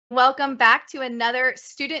Welcome back to another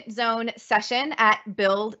Student Zone session at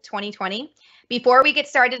Build 2020. Before we get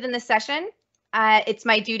started in the session, it's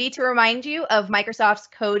my duty to remind you of Microsoft's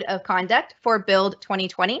Code of Conduct for Build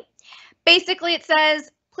 2020. Basically, it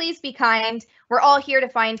says, please be kind. We're all here to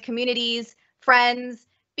find communities, friends,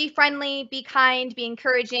 be friendly, be kind, be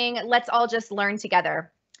encouraging. Let's all just learn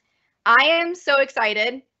together. I am so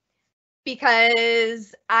excited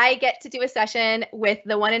because I get to do a session with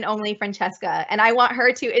the one and only Francesca, and I want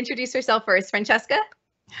her to introduce herself first. Francesca?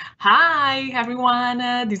 Hi, everyone.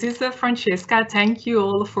 This is Francesca. Thank you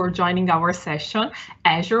all for joining our session,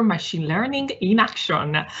 Azure Machine Learning in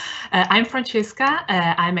Action. I'm Francesca.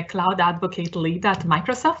 I'm a cloud advocate lead at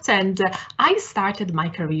Microsoft, and I started my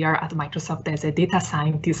career at Microsoft as a data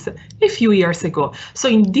scientist a few years ago. So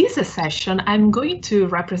in this session, I'm going to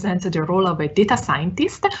represent the role of a data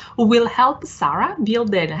scientist who will help Sarah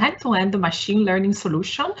build an end-to-end machine learning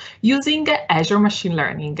solution using Azure Machine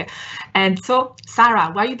Learning. And so,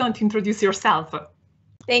 Sarah, why you don't introduce yourself?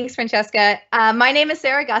 Thanks, Francesca. My name is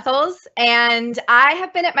Sarah Guthels, and I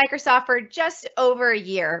have been at Microsoft for just over a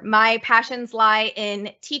year. My passions lie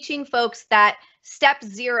in teaching folks that step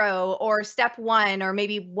 0 or step 1 or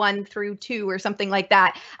maybe 1 through 2 or something like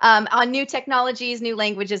that on new technologies, new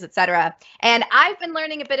languages, etc. And I've been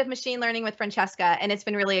learning a bit of machine learning with Francesca, and it's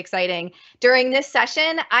been really exciting. During this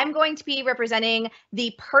session, I'm going to be representing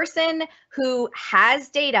the person who has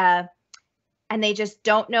data and they just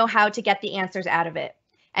don't know how to get the answers out of it.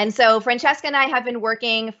 And so Francesca and I have been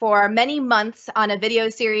working for many months on a video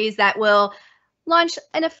series that will launch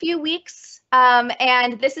in a few weeks.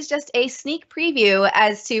 And this is just a sneak preview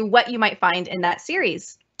as to what you might find in that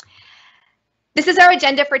series. This is our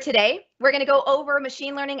agenda for today. We're going to go over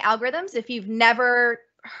machine learning algorithms. If you've never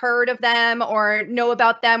heard of them or know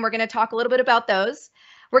about them, we're going to talk a little bit about those.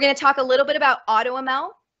 We're going to talk a little bit about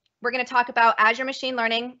AutoML. We're going to talk about Azure Machine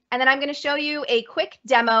Learning, and then I'm going to show you a quick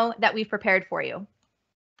demo that we've prepared for you.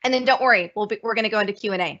 And then don't worry, we're going to go into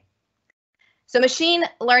Q&A. So machine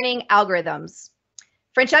learning algorithms.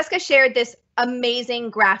 Francesca shared this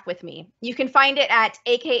amazing graph with me. You can find it at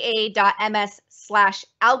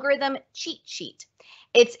aka.ms/algorithm cheat sheet.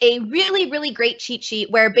 It's a really, really great cheat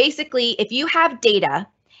sheet where basically if you have data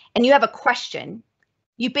and you have a question,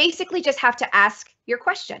 you basically just have to ask your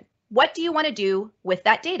question. What do you want to do with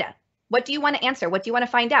that data? What do you want to answer? What do you want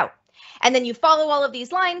to find out? And then you follow all of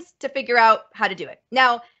these lines to figure out how to do it.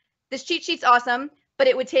 Now, this cheat sheet's awesome, but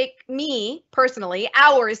it would take me personally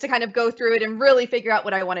hours to kind of go through it and really figure out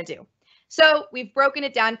what I want to do. So we've broken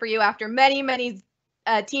it down for you after many, many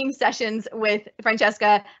team sessions with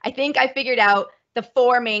Francesca. I think I figured out the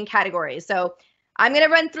 4 main categories. So I'm going to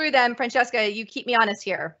run through them. Francesca, you keep me honest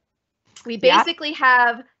here. We basically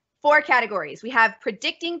have 4 categories. We have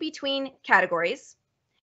predicting between categories.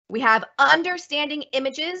 We have understanding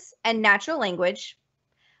images and natural language.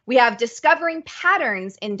 We have discovering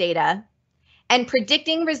patterns in data and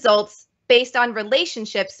predicting results based on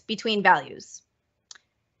relationships between values.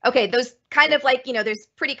 Okay, those kind of like, there's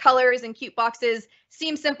pretty colors and cute boxes.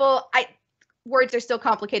 Seem simple. Words are still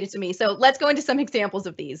complicated to me. So let's go into some examples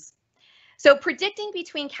of these. So predicting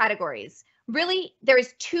between categories. Really,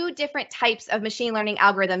 there's 2 different types of machine learning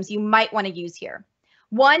algorithms you might want to use here.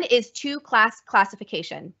 One is 2-class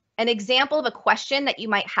classification. An example of a question that you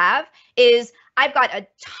might have is, I've got a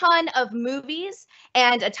ton of movies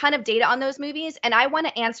and a ton of data on those movies, and I want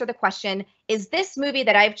to answer the question, is this movie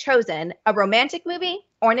that I've chosen a romantic movie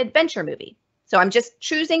or an adventure movie? So I'm just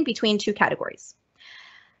choosing between 2 categories.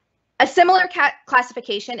 A similar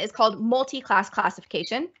classification is called multi-class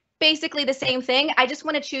classification. Basically the same thing. I just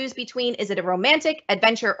want to choose between, is it a romantic,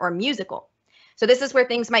 adventure, or musical? So this is where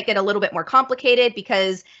things might get a little bit more complicated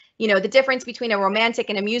because, the difference between a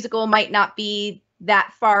romantic and a musical might not be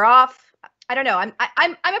that far off. I don't know.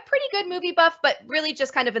 I'm a pretty good movie buff, but really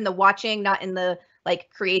just kind of in the watching, not in the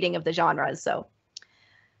creating of the genres. So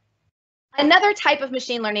another type of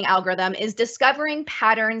machine learning algorithm is discovering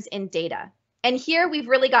patterns in data. And here we've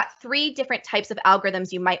really got 3 different types of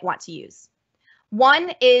algorithms you might want to use.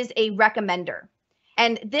 One is a recommender.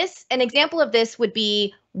 And an example of this would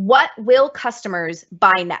be, what will customers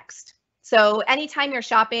buy next? So anytime you're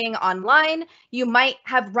shopping online, you might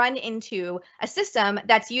have run into a system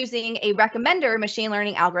that's using a recommender machine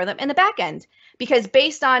learning algorithm in the back end, because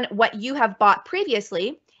based on what you have bought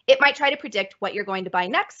previously, it might try to predict what you're going to buy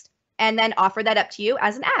next and then offer that up to you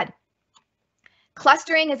as an ad.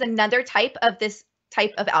 Clustering is another type of this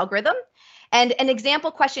type of algorithm. And an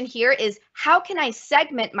example question here is, how can I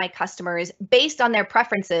segment my customers based on their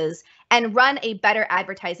preferences and run a better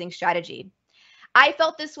advertising strategy? I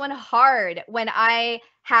felt this one hard when I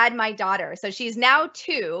had my daughter. So she's now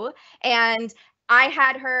 2, and I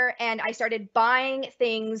had her and I started buying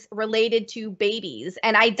things related to babies.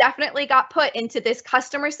 And I definitely got put into this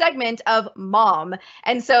customer segment of mom.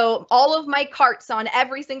 And so all of my carts on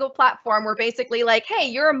every single platform were basically like, hey,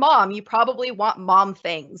 you're a mom. You probably want mom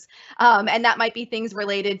things. And that might be things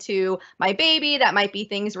related to my baby. That might be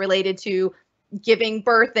things related to giving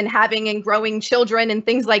birth and having and growing children and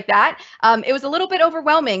things like that. It was a little bit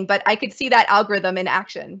overwhelming, but I could see that algorithm in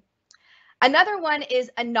action. Another one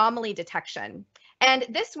is anomaly detection. And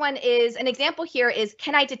this one is an example here is,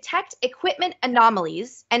 can I detect equipment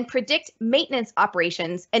anomalies and predict maintenance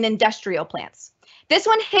operations in industrial plants? This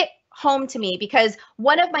one hit home to me because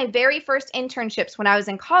one of my very first internships when I was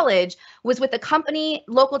in college was with a company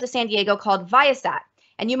local to San Diego called Viasat.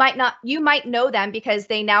 And you might know them because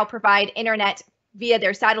they now provide internet via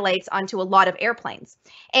their satellites onto a lot of airplanes.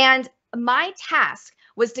 And my task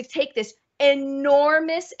was to take this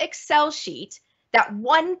enormous Excel sheet that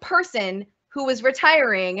one person who was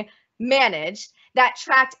retiring managed that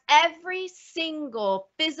tracked every single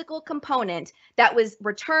physical component that was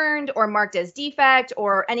returned or marked as defect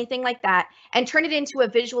or anything like that, and turn it into a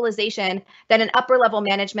visualization that an upper level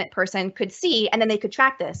management person could see, and then they could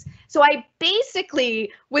track this. So I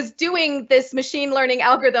basically was doing this machine learning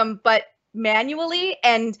algorithm, but manually,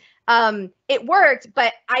 and it worked,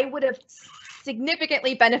 but I would have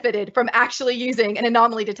significantly benefited from actually using an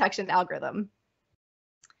anomaly detection algorithm.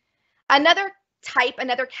 Another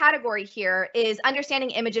category here is understanding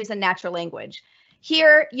images and natural language.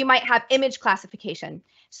 Here, you might have image classification.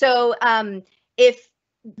 So if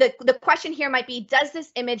the question here might be, does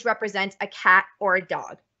this image represent a cat or a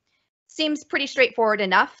dog? Seems pretty straightforward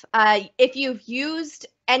enough. If you've used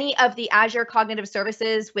any of the Azure cognitive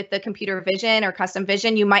services with the computer vision or custom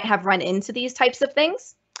vision, you might have run into these types of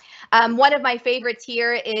things. One of my favorites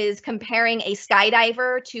here is comparing a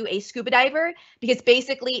skydiver to a scuba diver, because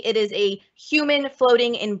basically it is a human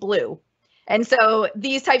floating in blue. And so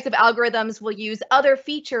these types of algorithms will use other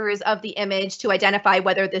features of the image to identify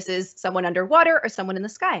whether this is someone underwater or someone in the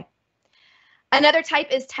sky. Another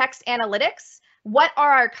type is text analytics. What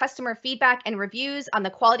are our customer feedback and reviews on the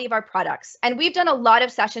quality of our products? And we've done a lot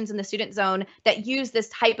of sessions in the student zone that use this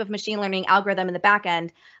type of machine learning algorithm in the back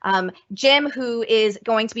end. Jim, who is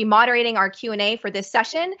going to be moderating our Q&A for this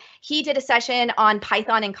session, he did a session on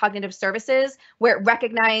Python and cognitive services where it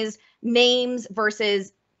recognized names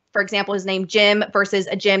versus, for example, his name Jim versus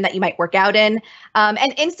a gym that you might work out in.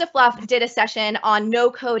 And Instafluff did a session on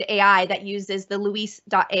no-code AI that uses the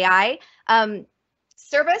Luis.ai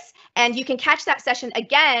service, and you can catch that session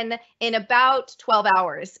again in about 12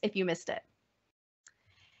 hours if you missed it.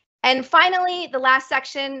 And finally, the last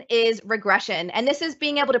section is regression, and this is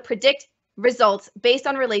being able to predict results based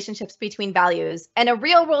on relationships between values. And a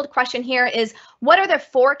real-world question here is, what are the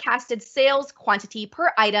forecasted sales quantity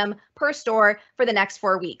per item per store for the next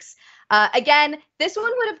 4 weeks? Again, this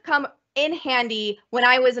one would have come in handy when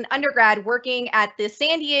I was an undergrad working at the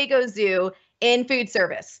San Diego Zoo in food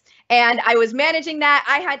service. And I was managing that.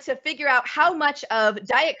 I had to figure out how much of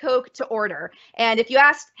Diet Coke to order. And if you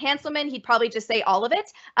asked Hanselman, he'd probably just say all of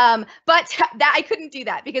it. But that I couldn't do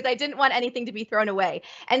that because I didn't want anything to be thrown away.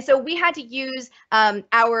 And so we had to use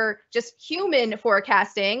our just human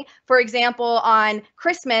forecasting. For example, on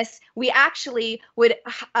Christmas, we actually would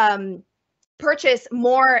purchase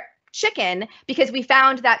more chicken because we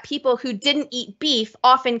found that people who didn't eat beef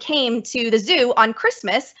often came to the zoo on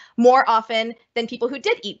Christmas more often than people who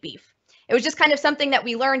did eat beef. It was just kind of something that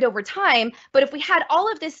we learned over time. But if we had all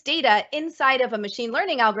of this data inside of a machine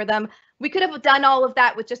learning algorithm, we could have done all of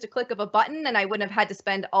that with just a click of a button, and I wouldn't have had to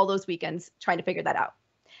spend all those weekends trying to figure that out.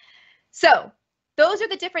 So those are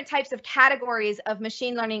the different types of categories of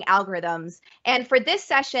machine learning algorithms. And for this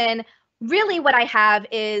session, really what I have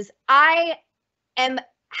is I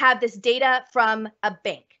have this data from a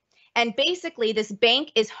bank. And basically this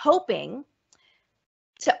bank is hoping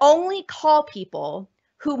to only call people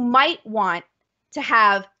who might want to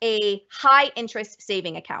have a high interest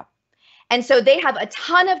saving account. And so they have a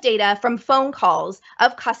ton of data from phone calls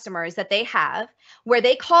of customers that they have where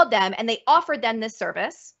they called them and they offered them this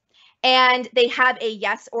service, and they have a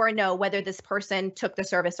yes or a no whether this person took the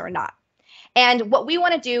service or not. And what we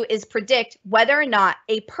want to do is predict whether or not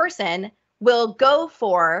a person will go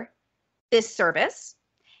for this service,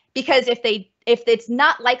 because if it's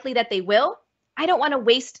not likely that they will, I don't want to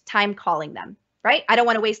waste time calling them, right? I don't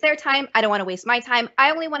want to waste their time. I don't want to waste my time. I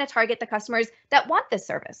only want to target the customers that want this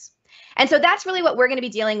service. And so that's really what we're going to be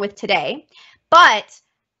dealing with today. But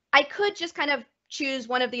I could just kind of choose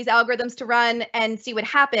one of these algorithms to run and see what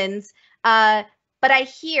happens. But I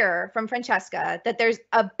hear from Francesca that there's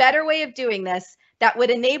a better way of doing this that would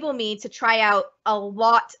enable me to try out a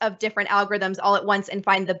lot of different algorithms all at once and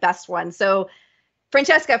find the best one. So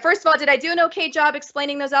Francesca, first of all, did I do an okay job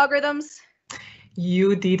explaining those algorithms?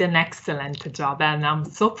 You did an excellent job, and I'm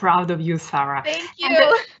so proud of you, Sarah. Thank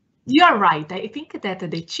you. You're right. I think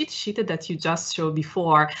that the cheat sheet that you just showed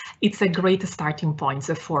before, it's a great starting point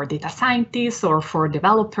for data scientists or for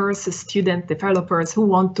developers, student developers who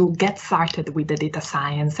want to get started with the data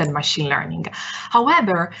science and machine learning.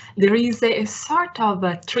 However, there is a sort of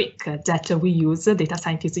a trick that we use, data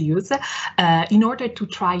scientists use, in order to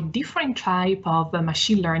try different type of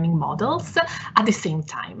machine learning models at the same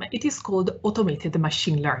time. It is called automated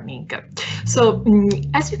machine learning. So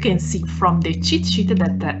as you can see from the cheat sheet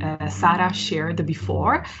that Sarah shared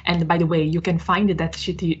before, and by the way, you can find that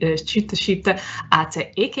cheat sheet at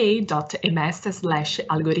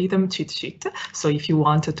aka.ms/algorithm cheat sheet. So if you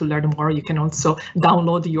want to learn more, you can also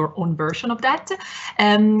download your own version of that.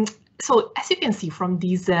 So as you can see from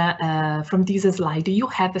this slide, you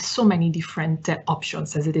have so many different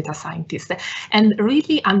options as a data scientist, and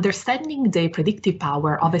really understanding the predictive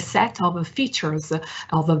power of a set of features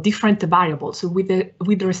of different variables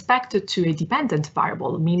with respect to a dependent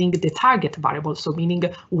variable, meaning the target variable, so meaning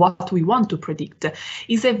what we want to predict,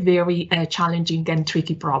 is a very challenging and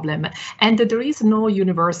tricky problem. And there is no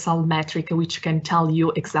universal metric which can tell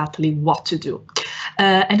you exactly what to do.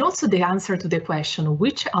 And also the answer to the question,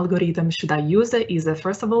 which algorithm should I use, is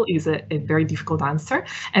first of all, is a very difficult answer.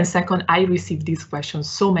 And second, I received this question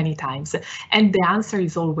so many times. And the answer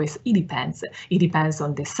is always, it depends. It depends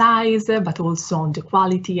on the size, but also on the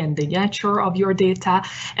quality and the nature of your data.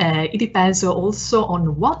 It depends also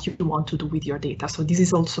on what you want to do with your data. So this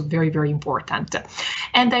is also very, very important.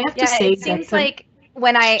 And I have to say it seems like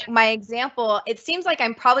when my example, it seems like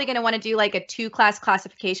I'm probably going to want to do like a 2-class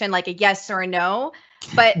classification, like a yes or a no.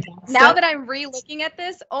 But now that I'm re-looking at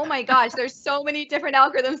this, oh my gosh, there's so many different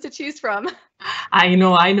algorithms to choose from. I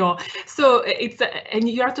know. So it's, and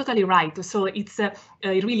you are totally right. So it's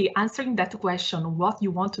really answering that question, what you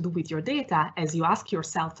want to do with your data, as you ask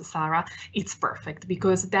yourself, Sarah, it's perfect,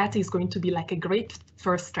 because that is going to be like a great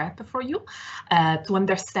first step for you to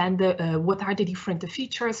understand what are the different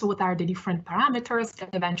features, what are the different parameters that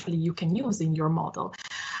eventually you can use in your model.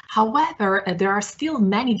 However, there are still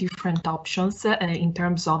many different options in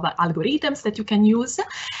terms of algorithms that you can use.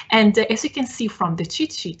 And as you can see from the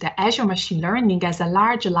cheat sheet, Azure Machine Learning has a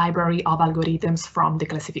large library of algorithms from the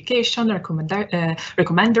classification,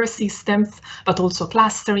 recommender systems, but also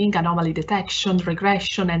clustering, anomaly detection,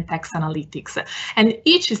 regression, and text analytics. And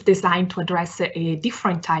each is designed to address a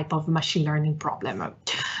different type of machine learning problem.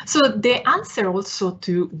 So the answer also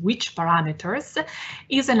to which parameters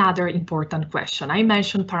is another important question. I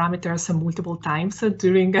mentioned parameters multiple times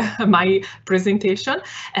during my presentation.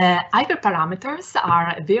 Hyperparameters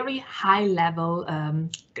are very high-level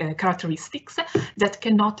characteristics that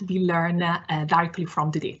cannot be learned directly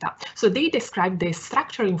from the data. So they describe the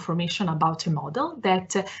structural information about a model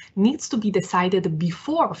that needs to be decided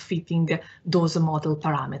before fitting those model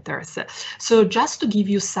parameters. So just to give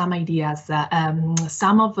you some ideas,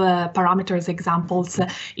 some of parameters examples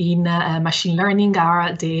in machine learning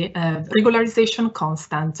are the regularization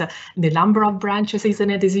constant, the number of branches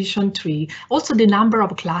in a decision tree, also the number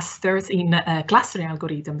of clusters in clustering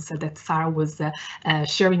algorithms that Sarah was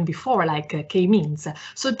sharing before, like k-means.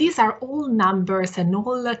 So these are all numbers and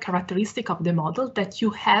all characteristics of the model that you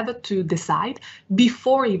have to decide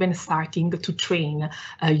before even starting to train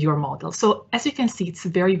your model. So as you can see, it's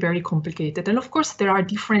very, very complicated. And of course, there are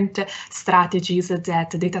different strategies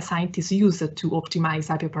that data scientists use to optimize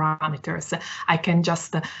hyperparameters. I can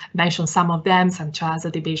just mention some of them, such as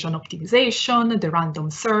the Bayesian optimization, the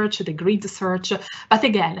random search, the grid search. But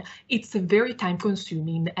again, it's very time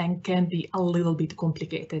consuming and can be a little bit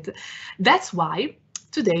complicated. That's why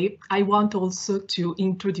today I want also to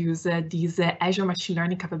introduce this Azure machine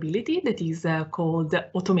learning capability that is called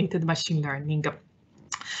automated machine learning.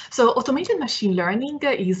 So automated machine learning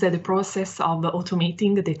is the process of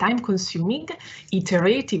automating the time-consuming,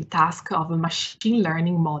 iterative task of machine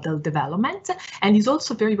learning model development, and is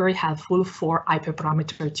also very, very helpful for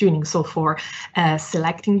hyperparameter tuning. So for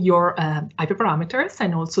selecting your hyperparameters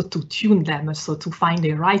and also to tune them, so to find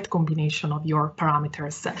the right combination of your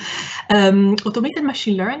parameters. Automated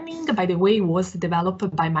machine learning, by the way, was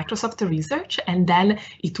developed by Microsoft Research, and then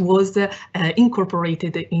it was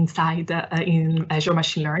incorporated inside in Azure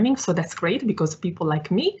Machine machine learning. So that's great because people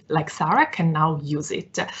like me, like Sarah, can now use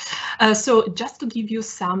it. So just to give you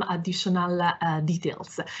some additional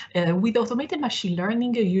details, with automated machine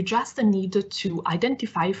learning, you just need to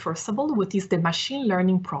identify, first of all, what is the machine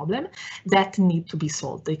learning problem that need to be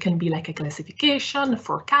solved. It can be like a classification,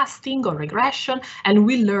 forecasting, or regression, and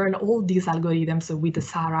we learn all these algorithms with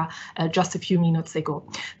Sarah just a few minutes ago.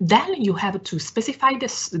 Then you have to specify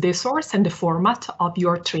the source and the format of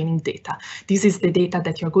your training data. This is the data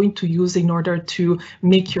that you're going to use in order to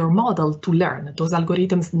make your model to learn. Those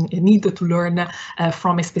algorithms need to learn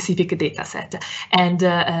from a specific data set. And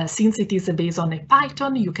since it is based on a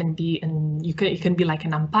Python, it can be like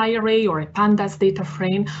an NumPy array or a pandas data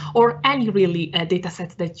frame, or any really data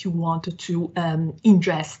set that you want to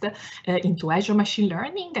ingest into Azure Machine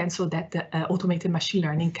Learning, and so that automated machine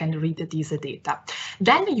learning can read these data.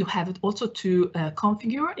 Then you have also to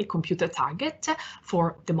configure a computer target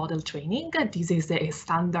for the model training. This is a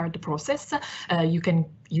standard process. You can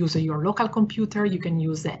use your local computer, you can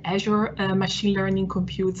use Azure machine learning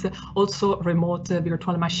computes, also remote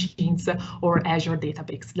virtual machines or Azure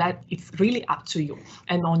database. That it's really up to you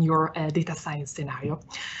and on your data science scenario.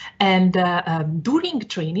 And during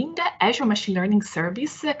training, Azure Machine Learning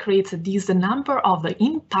Service creates this number of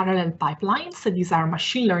in parallel pipelines. These are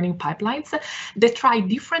machine learning pipelines that try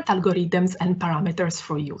different algorithms and parameters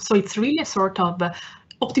for you. So it's really a sort of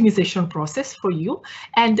optimization process for you,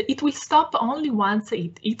 and it will stop only once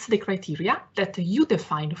it hits the criteria that you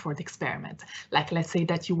define for the experiment. Like, let's say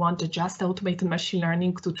that you want to just automated machine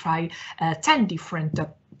learning to try 10 different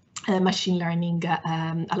machine learning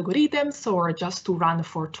algorithms, or just to run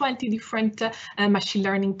for 20 different machine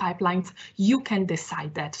learning pipelines, you can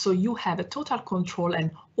decide that. So you have a total control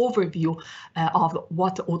and overview of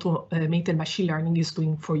what automated machine learning is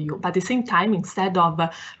doing for you. But at the same time, instead of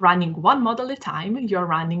running one model at a time, you're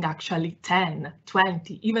running actually 10,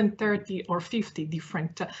 20, even 30 or 50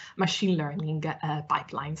 different machine learning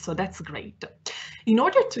pipelines. So that's great. In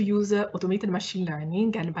order to use automated machine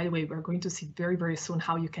learning, and by the way, we're going to see very, very soon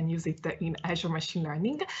how you can use it in Azure Machine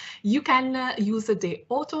Learning, you can use the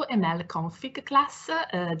AutoML config class.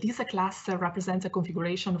 This class represents a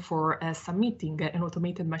configuration for submitting an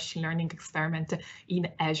automated machine learning experiment in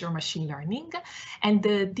Azure Machine Learning. And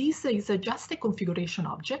this is just a configuration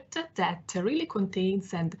object that really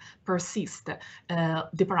contains and persists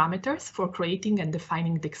the parameters for creating and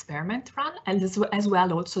defining the experiment run, and as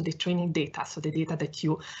well also the training data, so the data that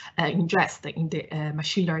you ingest in the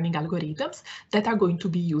machine learning algorithms that are going to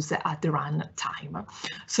be used at the run time.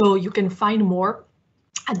 So you can find more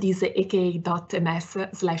at this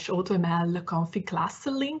aka.ms/automl config class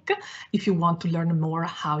link if you want to learn more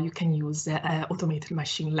how you can use automated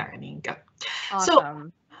machine learning. Awesome.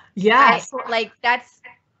 So, yeah.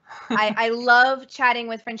 I love chatting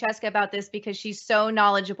with Francesca about this because she's so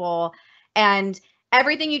knowledgeable, and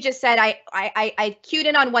everything you just said, I cued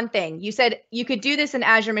in on one thing. You said you could do this in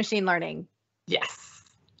Azure Machine Learning. Yes.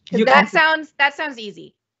 That sounds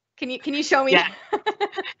easy. Can you show me? Yeah.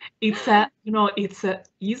 It's it's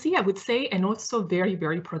easy, I would say, and also very,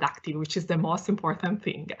 very productive, which is the most important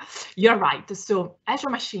thing. You're right. So Azure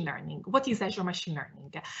Machine Learning, what is Azure Machine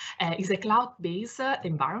Learning? Is a cloud-based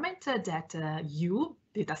environment that you,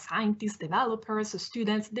 data scientists, developers,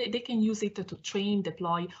 students, they can use it to train,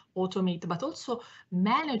 deploy, automate, but also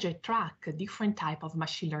manage and track different type of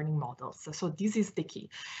machine learning models. So this is the key.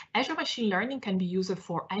 Azure Machine Learning can be used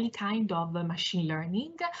for any kind of machine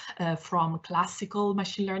learning, from classical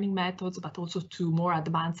machine learning methods, but also to more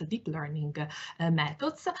advanced deep learning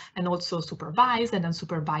methods, and also supervised and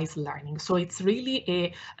unsupervised learning. So it's really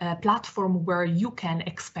a platform where you can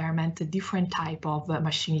experiment different type of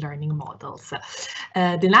machine learning models.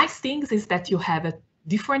 The nice thing is that you have a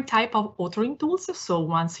different type of authoring tools. So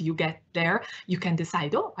once you get there, you can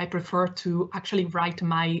decide, oh, I prefer to actually write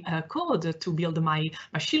my code to build my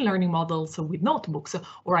machine learning models with notebooks,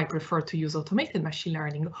 or I prefer to use automated machine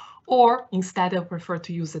learning, or instead I prefer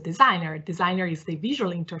to use a designer. Designer is the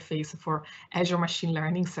visual interface for Azure Machine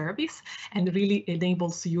Learning Service and really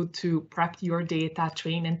enables you to prep your data,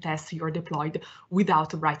 train and test your deployed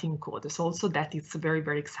without writing code. So also that is very,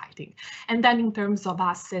 very exciting. And then in terms of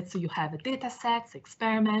assets, you have data sets,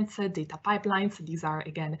 experiments, data pipelines. These are,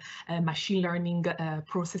 again, machine learning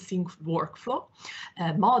processing workflow.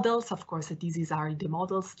 Models, of course, these are the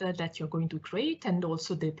models that you're going to create, and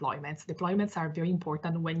also deployments. Deployments are very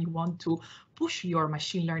important when you want to push your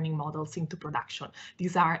machine learning models into production.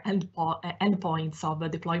 These are endpoints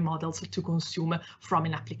of deploy models to consume from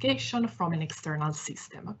an application, from an external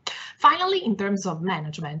system. Finally, in terms of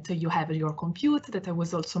management, you have your compute that I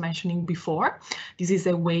was also mentioning before. This is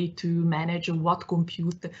a way to manage what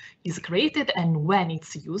compute is created and when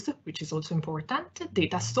it's used, which is also important.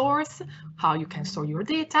 Data stores, how you can store your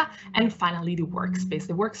data, and finally the workspace.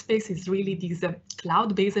 The workspace is really this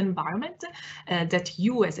cloud-based environment that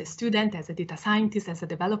you as a student, as a data scientist, as a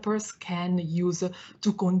developers can use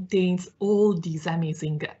to contain all these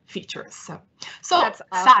amazing features. So That's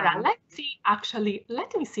awesome. Sarah,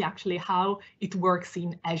 let me see actually how it works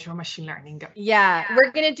in Azure Machine Learning. Yeah,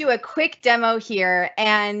 we're going to do a quick demo here.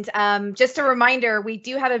 And just a reminder, we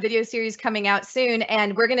do have a video series coming out soon,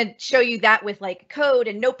 and we're going to show you that with like code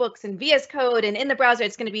and notebooks and VS Code and in the browser.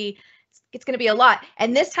 It's going to be a lot.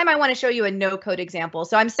 And this time I want to show you a no code example.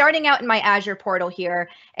 So I'm starting out in my Azure portal here,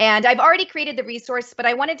 and I've already created the resource, but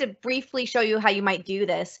I wanted to briefly show you how you might do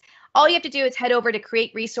this. All you have to do is head over to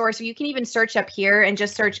create resource, or you can even search up here and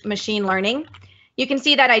just search machine learning. You can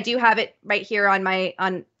see that I do have it right here on my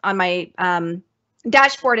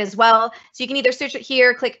dashboard as well. So you can either search it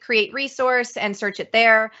here, click create resource and search it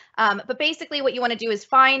there. But basically what you want to do is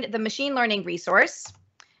find the machine learning resource,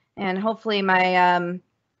 and hopefully my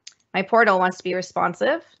my portal wants to be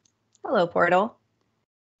responsive. Hello, portal.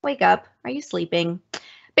 Wake up. Are you sleeping?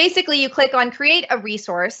 Basically, you click on create a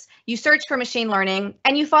resource, you search for machine learning,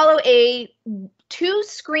 and you follow a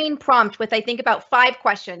 2-screen prompt with, I think, about 5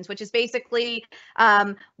 questions, which is basically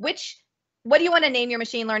what do you want to name your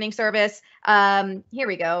machine learning service? Here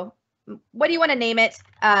we go. What do you want to name it?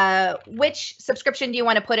 Which subscription do you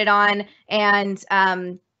want to put it on? And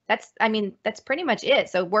that's pretty much it.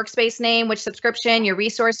 So workspace name, which subscription, your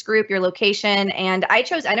resource group, your location, and I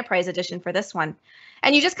chose Enterprise Edition for this one.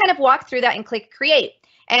 And you just kind of walk through that and click create.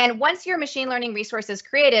 And once your machine learning resource is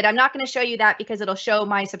created, I'm not going to show you that because it'll show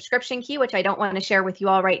my subscription key, which I don't want to share with you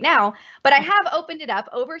all right now, but I have opened it up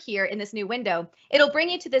over here in this new window. It'll bring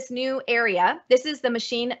you to this new area. This is the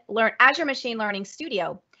Azure Machine Learning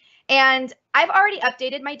Studio. And I've already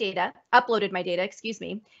uploaded my data, excuse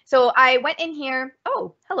me. So I went in here.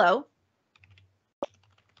 Oh, hello.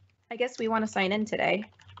 I guess we want to sign in today.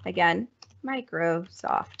 Again,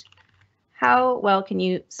 Microsoft. How well can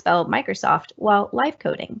you spell Microsoft while live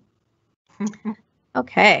coding?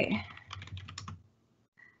 Okay.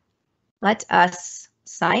 Let us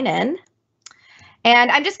sign in. And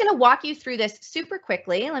I'm just going to walk you through this super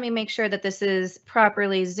quickly. Let me make sure that this is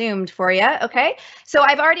properly zoomed for you. Okay. So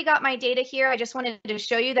I've already got my data here. I just wanted to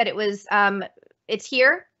show you that it was, it's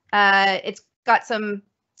here. It's got some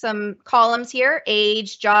columns here: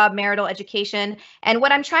 age, job, marital, education. And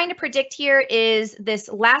what I'm trying to predict here is this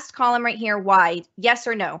last column right here: why, yes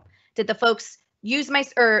or no. Did the folks use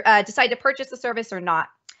decide to purchase the service or not?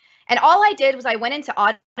 And all I did was I went into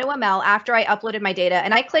Auto ML after I uploaded my data,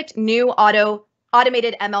 and I clicked new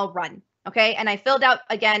automated ML run. Okay, and I filled out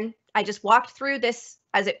again. I just walked through this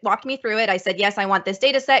as it walked me through it. I said, yes, I want this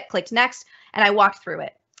data set, clicked next, and I walked through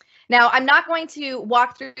it. Now, I'm not going to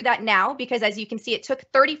walk through that now because, as you can see, it took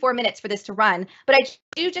 34 minutes for this to run. But I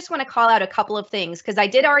do just want to call out a couple of things because I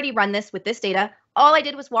did already run this with this data. All I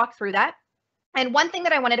did was walk through that. And one thing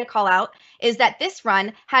that I wanted to call out is that this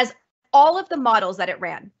run has all of the models that it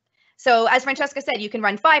ran. So as Francesca said, you can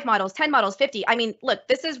run 5 models, 10 models, 50. I mean, look,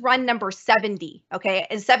 this is run number 70, okay,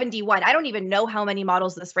 and 71. I don't even know how many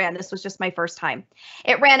models this ran. This was just my first time.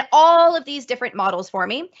 It ran all of these different models for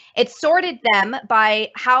me. It sorted them by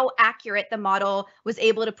how accurate the model was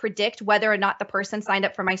able to predict whether or not the person signed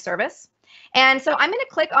up for my service. And so I'm going to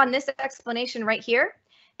click on this explanation right here,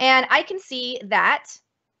 and I can see that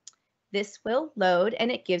this will load and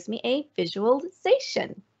it gives me a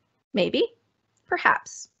visualization. Maybe,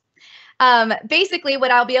 perhaps. Basically,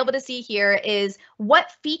 what I'll be able to see here is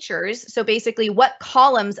what features, so basically what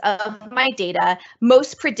columns of my data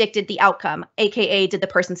most predicted the outcome, aka did the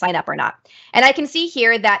person sign up or not. And I can see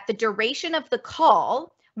here that the duration of the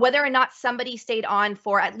call, whether or not somebody stayed on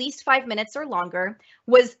for at least 5 minutes or longer,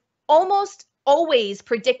 was almost always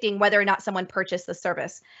predicting whether or not someone purchased the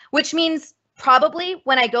service, which means probably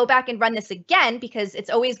when I go back and run this again, because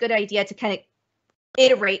it's always a good idea to kind of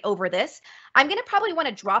iterate over this, I'm going to probably want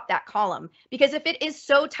to drop that column, because if it is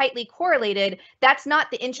so tightly correlated, that's not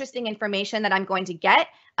the interesting information that I'm going to get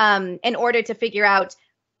in order to figure out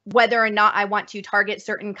whether or not I want to target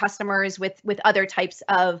certain customers with other types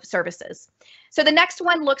of services. So the next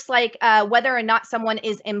one looks like whether or not someone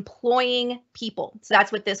is employing people. So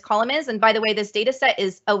that's what this column is. And by the way, this data set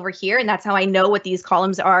is over here, and that's how I know what these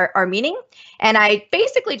columns are meaning. And I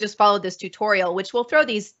basically just followed this tutorial, which we'll throw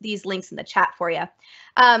these links in the chat for you.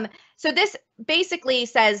 So this basically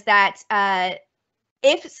says that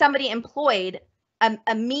if somebody employed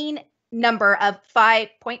a mean number of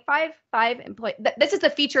 5.55 employees. This is the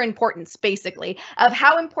feature importance, basically, of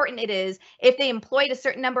how important it is if they employed a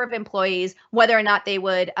certain number of employees, whether or not they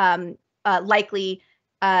would likely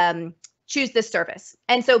choose this service.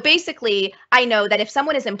 And so basically, I know that if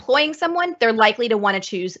someone is employing someone, they're likely to want to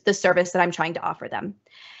choose the service that I'm trying to offer them.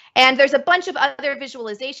 And there's a bunch of other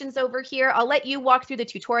visualizations over here. I'll let you walk through the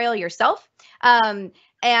tutorial yourself.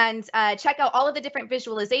 And check out all of the different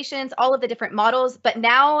visualizations, all of the different models. But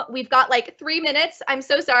now we've got like 3 minutes. I'm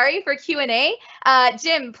so sorry for Q&A.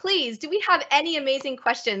 Jim, please, do we have any amazing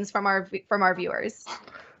questions from our viewers?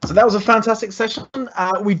 So that was a fantastic session.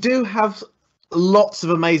 We do have lots of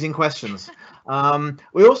amazing questions.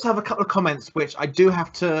 We also have a couple of comments which I do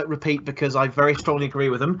have to repeat because I very strongly agree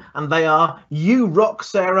with them, and they are "You rock,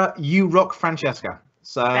 Sarah. You rock, Francesca."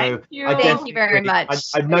 So thank you very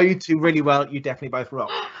much. I know you two really well. You definitely both rock.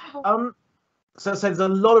 So there's a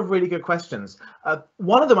lot of really good questions.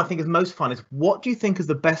 One of them I think is most fun is, what do you think is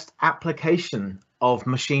the best application of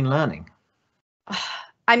machine learning?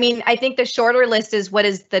 I mean, I think the shorter list is, what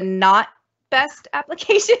is the not best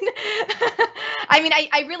application? I mean,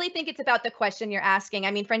 I really think it's about the question you're asking.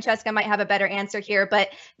 I mean, Francesca might have a better answer here, but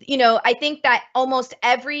I think that almost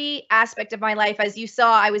every aspect of my life, as you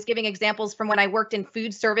saw, I was giving examples from when I worked in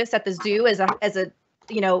food service at the zoo as a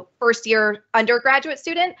first year undergraduate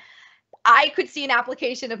student. I could see an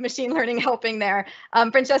application of machine learning helping there.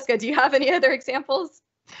 Francesca, do you have any other examples?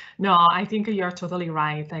 No, I think you're totally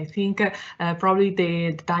right. I think probably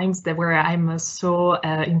the times where I'm so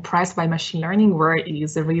impressed by machine learning, where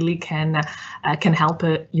it really can help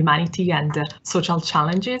humanity and social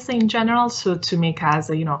challenges in general. So to make us,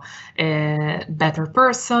 a better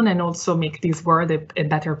person, and also make this world a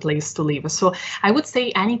better place to live. So I would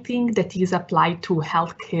say anything that is applied to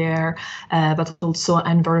healthcare, but also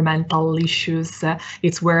environmental issues.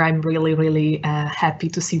 It's where I'm really, really happy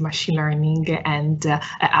to see machine learning and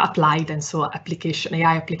applied, and so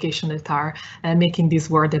AI application that are making this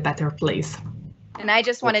world a better place. And I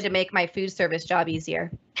just wanted to make my food service job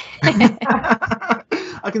easier.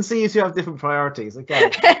 I can see you two have different priorities.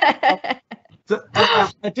 Okay. So,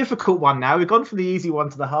 a difficult one now. We've gone from the easy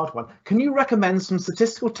one to the hard one. Can you recommend some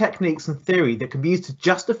statistical techniques and theory that can be used to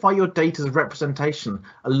justify your data's representation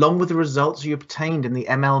along with the results you obtained in the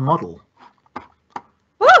ML model?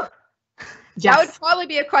 Yes. That would probably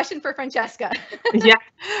be a question for Francesca. Yeah.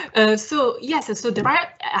 So there are.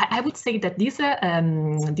 I would say that this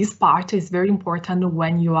part is very important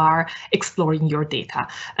when you are exploring your data.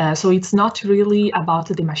 So it's not really about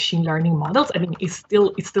the machine learning models. I mean, it's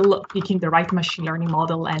still picking the right machine learning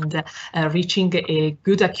model and reaching a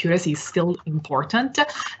good accuracy is still important.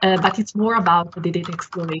 But it's more about the data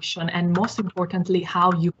exploration, and most importantly,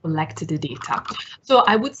 how you collect the data. So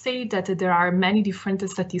I would say that there are many different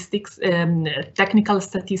statistics. Technical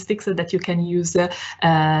statistics that you can use,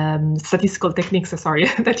 statistical techniques, sorry,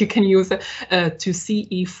 that you can use to see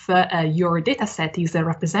if your data set is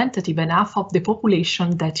representative enough of the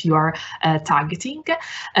population that you are targeting.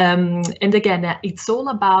 And again, it's all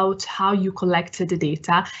about how you collect the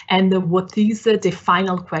data and what is the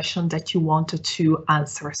final question that you want to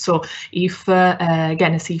answer. So if,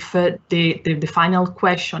 again, if the final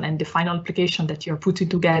question and the final application that you're putting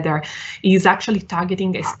together is actually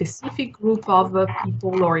targeting a specific group of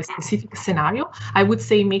people or a specific scenario, I would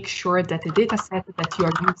say make sure that the data set that you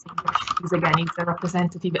are using is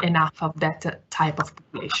representative enough of that type of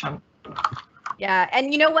population. Yeah,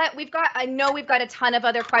 and you know what? I know we've got a ton of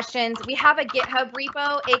other questions. We have a GitHub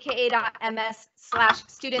repo,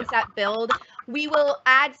 aka.ms/students@build. We will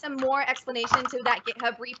add some more explanation to that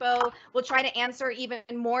GitHub repo. We'll try to answer even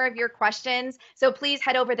more of your questions. So please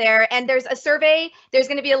head over there. And there's a survey. There's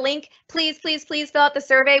going to be a link. Please, please, please fill out the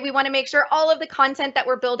survey. We want to make sure all of the content that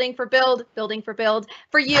we're building for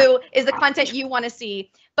for you is the content you want to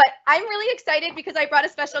see. But I'm really excited because I brought a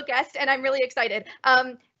special guest, and I'm really excited.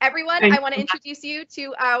 Everyone, I want to introduce you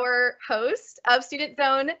to our host of Student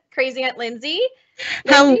Zone, Crazy Aunt Lindsay.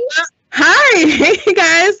 Hello. Hi, hey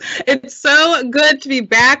guys. It's so good to be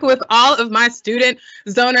back with all of my student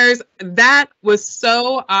zoners. That was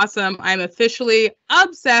so awesome. I'm officially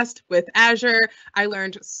obsessed with Azure. I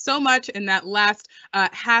learned so much in that last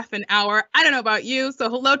half an hour. I don't know about you, so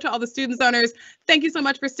hello to all the student zoners. Thank you so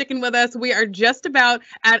much for sticking with us. We are just about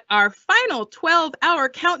at our final 12-hour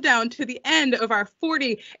countdown to the end of our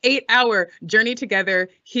 48-hour journey together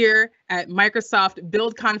here at Microsoft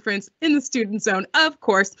Build Conference in the Student Zone, of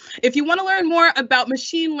course. If you want to learn more about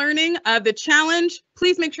machine learning, the challenge,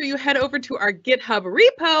 please make sure you head over to our GitHub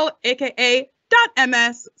repo, aka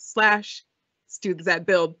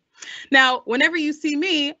 .ms/students@build. Now, whenever you see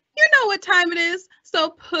me, you know what time it is. So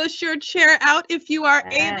push your chair out if you are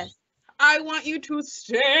able. I want you to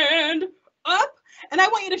stand up and I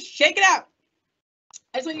want you to shake it out.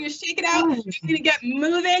 I just want you to shake it out. I want you to get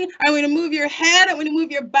moving. I want you to move your head. I want you to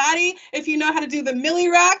move your body. If you know how to do the Millie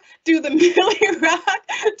Rock, do the Millie Rock.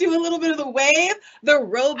 Do a little bit of the wave, the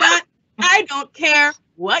robot. I don't care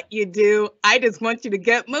what you do. I just want you to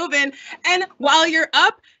get moving. And while you're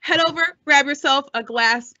up, head over, grab yourself a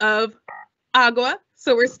glass of agua.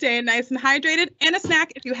 So we're staying nice and hydrated, and a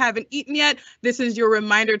snack if you haven't eaten yet. This is your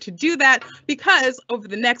reminder to do that because over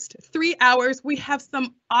the next 3 hours, we have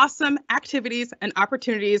some awesome activities and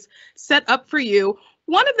opportunities set up for you.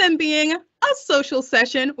 One of them being a social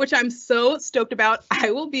session, which I'm so stoked about.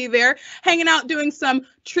 I will be there hanging out, doing some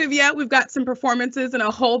trivia. We've got some performances and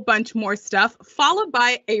a whole bunch more stuff, followed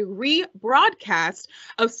by a rebroadcast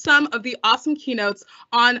of some of the awesome keynotes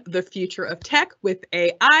on the future of tech with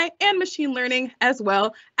AI and machine learning, as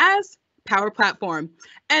well as Power Platform.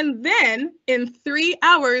 And then in 3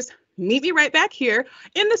 hours, meet me right back here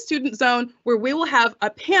in the Student Zone, where we will have a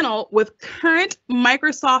panel with current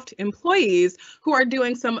Microsoft employees who are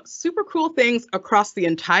doing some super cool things across the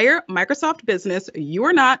entire Microsoft business. You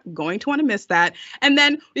are not going to want to miss that. And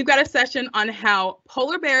then we've got a session on how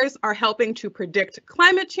polar bears are helping to predict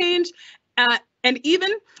climate change, and even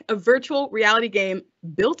a virtual reality game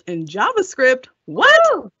built in JavaScript. What?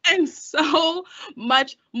 Woo! And so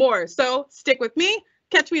much more. So stick with me,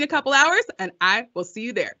 catch me in a couple hours, and I will see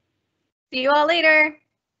you there. See you all later.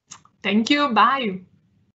 Thank you. Bye.